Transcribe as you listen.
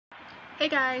Hey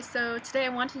guys, so today I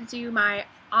wanted to do my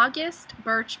August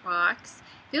Birchbox.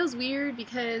 Feels weird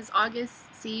because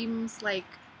August seems like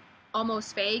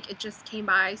almost fake. It just came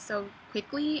by so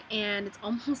quickly and it's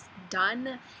almost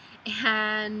done.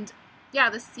 And yeah,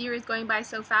 this year is going by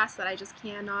so fast that I just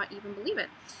cannot even believe it.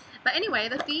 But anyway,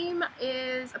 the theme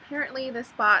is apparently this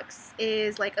box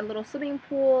is like a little swimming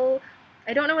pool.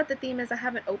 I don't know what the theme is. I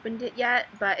haven't opened it yet,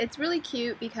 but it's really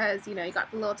cute because, you know, you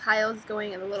got the little tiles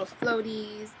going and the little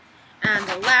floaties and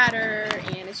the ladder,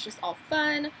 and it's just all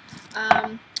fun.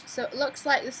 So it looks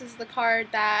like this is the card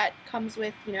that comes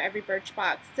with, you know, every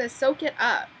Birchbox. It says soak it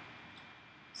up.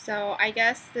 So I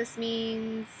guess this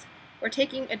means we're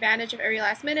taking advantage of every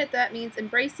last minute. That means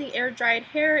embracing air-dried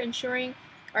hair, ensuring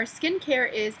our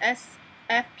skincare is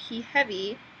SPF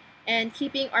heavy, and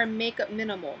keeping our makeup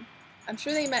minimal. I'm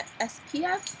sure they meant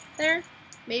SPF there.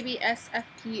 Maybe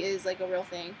SFP is like a real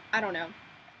thing. I don't know.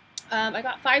 I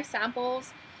got 5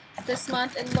 samples this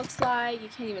month, and it looks like you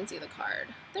can't even see the card.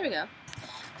 There we go.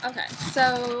 Okay,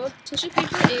 so tissue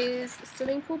paper is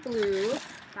swimming pool blue.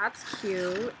 That's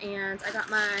cute. And I got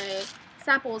my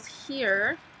samples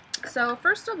here. So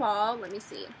first of all, let me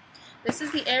see. This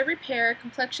is the Air Repair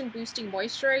Complexion Boosting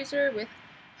Moisturizer with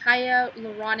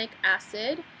hyaluronic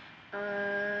acid.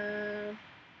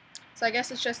 So I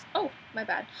guess it's just, oh, my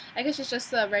bad. I guess it's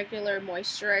just a regular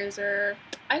moisturizer.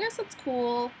 I guess that's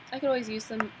cool. I could always use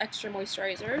some extra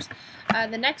moisturizers.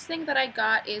 The next thing that I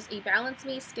got is a Balance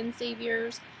Me Skin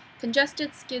Saviors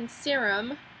Congested Skin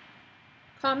Serum.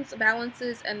 Calms,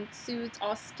 balances, and soothes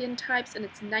all skin types, and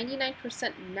it's 99%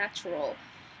 natural.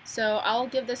 So I'll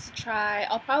give this a try.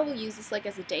 I'll probably use this like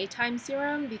as a daytime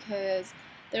serum because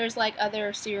there's like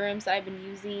other serums that I've been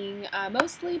using,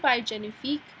 mostly by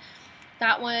Genifique.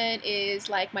 That one is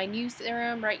like my new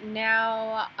serum right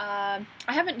now. I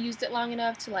haven't used it long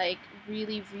enough to like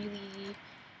really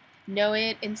know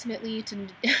it intimately to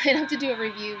enough to do a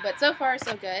review, but so far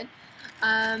so good.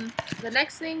 The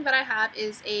next thing that I have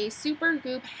is a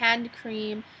Supergoop hand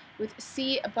cream with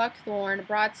sea buckthorn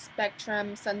broad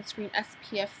spectrum sunscreen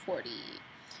SPF 40,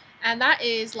 and that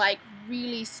is like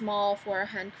really small for a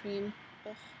hand cream.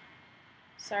 Ugh.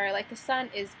 Sorry, like the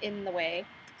sun is in the way.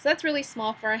 So that's really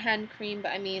small for a hand cream,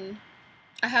 but I mean,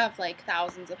 I have like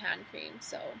thousands of hand creams,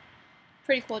 so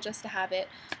pretty cool just to have it.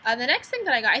 The next thing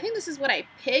that I got, I think this is what I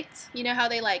picked. You know how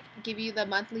they like give you the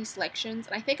monthly selections,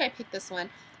 and I think I picked this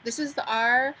one. This is the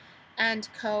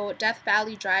r+co Death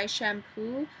Valley Dry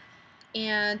Shampoo,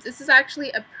 and this is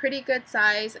actually a pretty good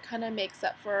size. It kind of makes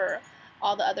up for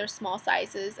all the other small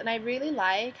sizes, and I really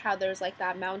like how there's like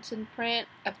that mountain print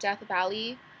of Death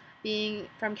Valley being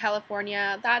from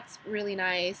California. That's really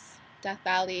nice. Death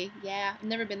Valley, yeah, I've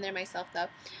never been there myself though.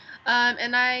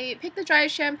 And I picked the dry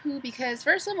shampoo because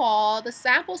first of all, the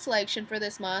sample selection for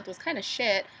this month was kind of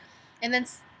shit, and then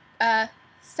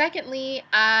secondly,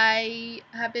 I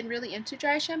have been really into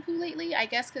dry shampoo lately, I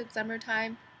guess because it's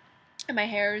summertime and my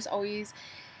hair is always,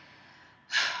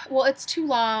 well, it's too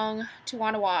long to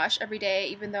want to wash every day,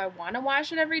 even though I want to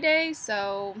wash it every day.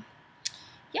 So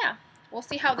yeah, we'll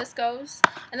see how this goes.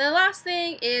 And then the last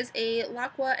thing is a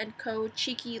laqa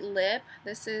Cheeky Lip.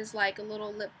 This is like a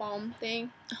little lip balm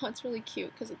thing. Oh, it's really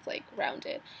cute because it's like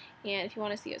rounded. And if you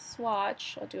want to see a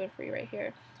swatch, I'll do it for you right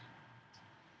here.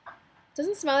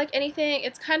 Doesn't smell like anything.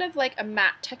 It's kind of like a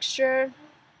matte texture.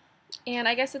 And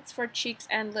I guess it's for cheeks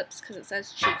and lips because it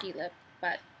says Cheeky Lip.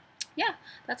 But yeah,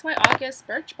 that's my August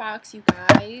Birchbox, you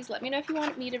guys. Let me know if you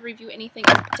want me to review anything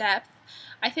in depth.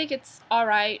 I think it's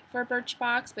alright for a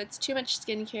Birchbox, but it's too much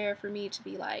skincare for me to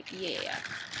be like, yeah.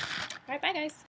 Alright, bye guys.